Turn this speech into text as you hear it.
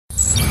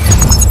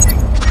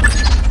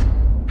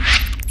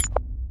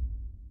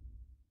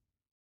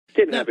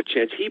didn't have a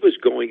chance. He was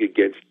going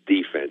against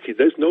defense.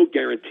 There's no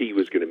guarantee he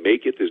was going to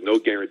make it. There's no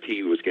guarantee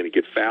he was going to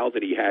get fouled.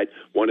 And he had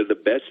one of the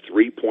best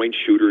three-point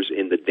shooters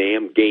in the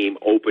damn game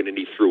open, and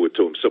he threw it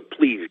to him. So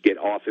please get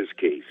off his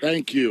case.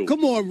 Thank you.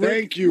 Come on, Rick.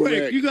 Thank you,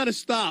 Rick. You got to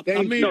stop.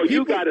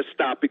 You got to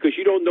stop because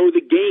you don't know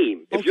the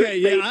game. If you're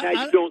saying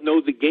that, you don't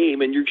know the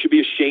game, and you should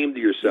be ashamed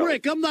of yourself.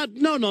 Rick, I'm not.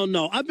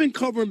 No. I've been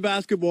covering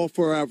basketball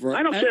forever.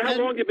 I don't care how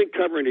long you've been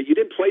covering it. You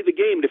didn't play the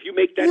game. And if you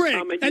make that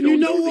comment, and you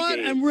know what?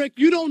 And Rick,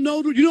 you don't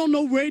know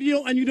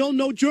radio, and you don't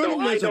know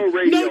journalism. No, I know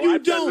radio. No, you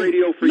I've don't. done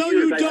radio for years.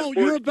 You don't.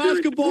 You're a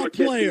basketball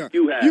player.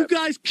 You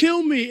guys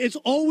kill me. It's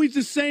always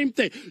the same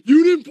thing.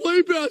 You didn't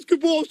play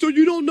basketball, so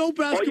you don't know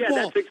basketball. Oh,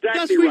 yeah, that's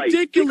exactly right.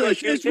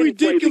 Ridiculous. It's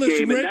ridiculous,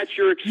 Rick. And that's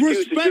your excuse.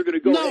 Respect, you're going to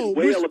go and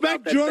wail respect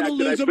about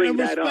journalism that and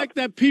respect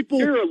that people.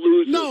 You're a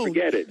loser.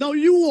 Forget it. No,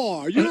 you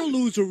are. You're a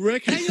loser,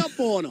 Rick. Hang up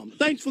on him.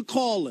 Thanks for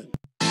calling.